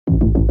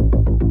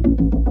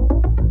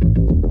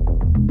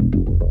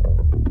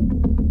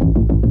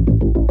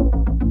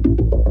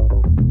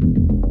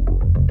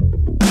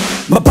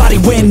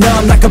body went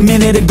numb like a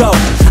minute ago.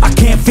 I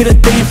can't feel a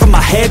thing from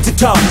my head to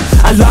toe.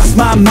 I lost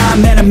my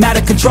mind, man, I'm out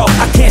of control.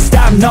 I can't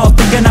stop, no,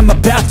 thinking I'm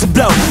about to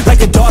blow.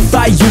 Like a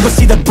dogfight, you will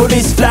see the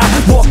bullets fly.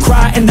 War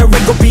cry, and there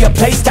ain't gonna be a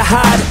place to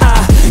hide.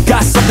 I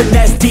got something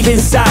that's deep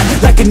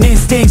inside, like an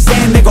instinct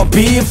saying there gon'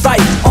 be a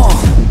fight.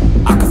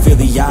 I can feel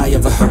the eye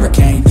of a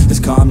hurricane. It's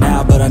calm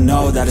now, but I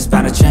know that it's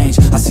bound to change.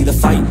 I see the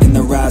fight in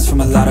the rise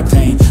from a lot of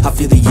pain. I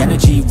feel the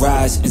energy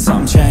rise and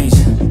something change.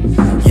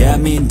 Yeah,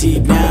 I'm in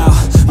deep now.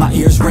 My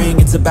ears ring,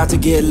 it's about to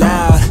get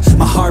loud.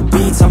 My heart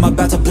beats, I'm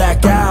about to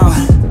black out.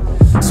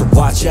 So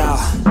watch out.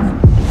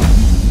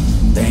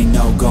 They ain't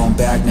no going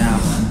back now.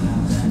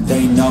 They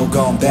ain't no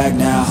going back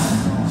now.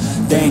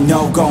 They ain't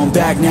no going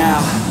back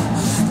now.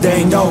 They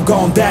ain't no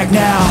going back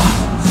now.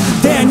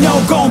 They ain't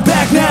no going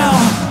back now.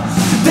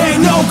 They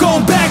ain't no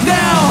going back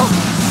now.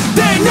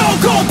 They ain't no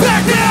going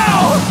back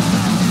now.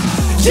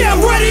 Yeah,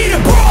 I'm ready to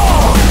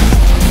brawl.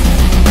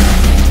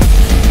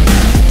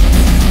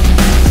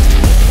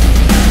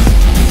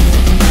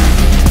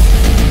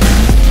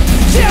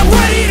 Yeah, I'm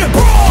ready to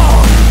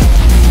brawl.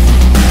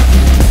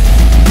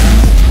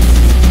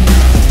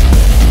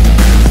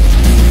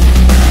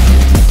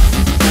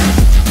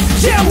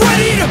 Yeah, I'm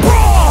ready to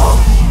brawl.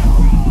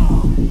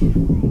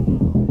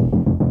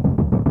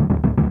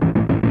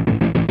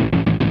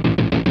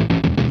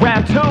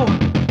 Round two.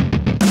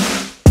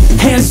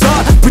 Hands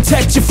up,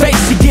 protect your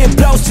face. You get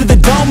blows to the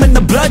dome and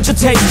the blood you'll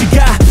taste. You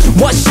got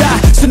one shot,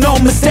 so no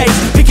mistakes.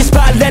 Pick your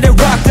spot, let it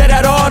rock, let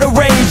out all the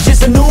rage.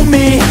 It's a new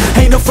me,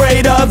 ain't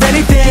afraid of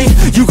anything.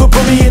 You could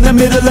put me in the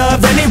middle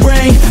of any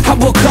ring. I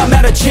will come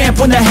out a champ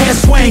when the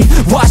hands swing.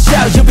 Watch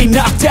out, you'll be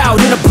knocked out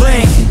in a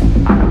blink.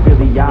 I can feel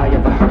the eye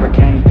of a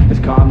hurricane. It's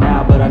calm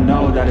now, but I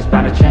know that it's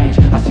bound to change.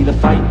 I see the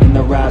fight in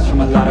the rise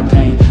from a lot of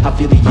pain. I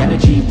feel the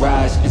energy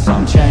rise and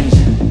something change.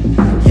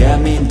 Yeah,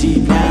 I'm in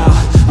deep now.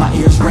 My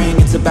ears ring,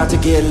 it's about to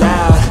get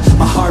loud.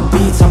 My heart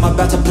beats, I'm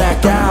about to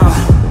black out.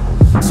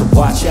 So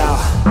watch out.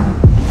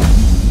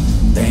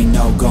 They ain't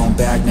no going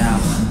back now.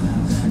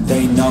 They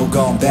ain't no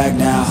going back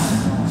now.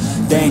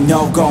 They ain't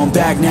no going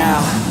back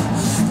now.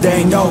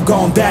 They ain't no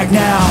going back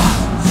now.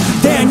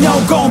 They ain't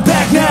no going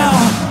back now.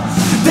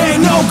 They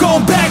ain't no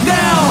going back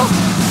now.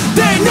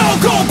 They ain't no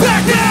going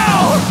back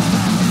now.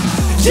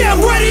 Yeah,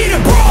 I'm ready to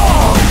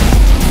brawl.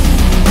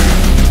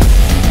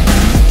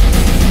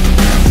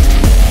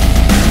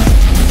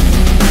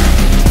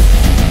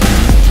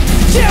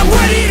 Yeah, I'm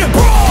ready to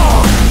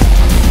brawl.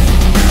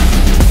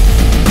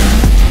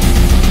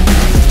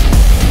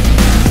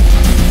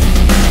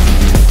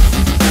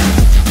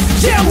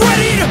 Yeah, I'm ready.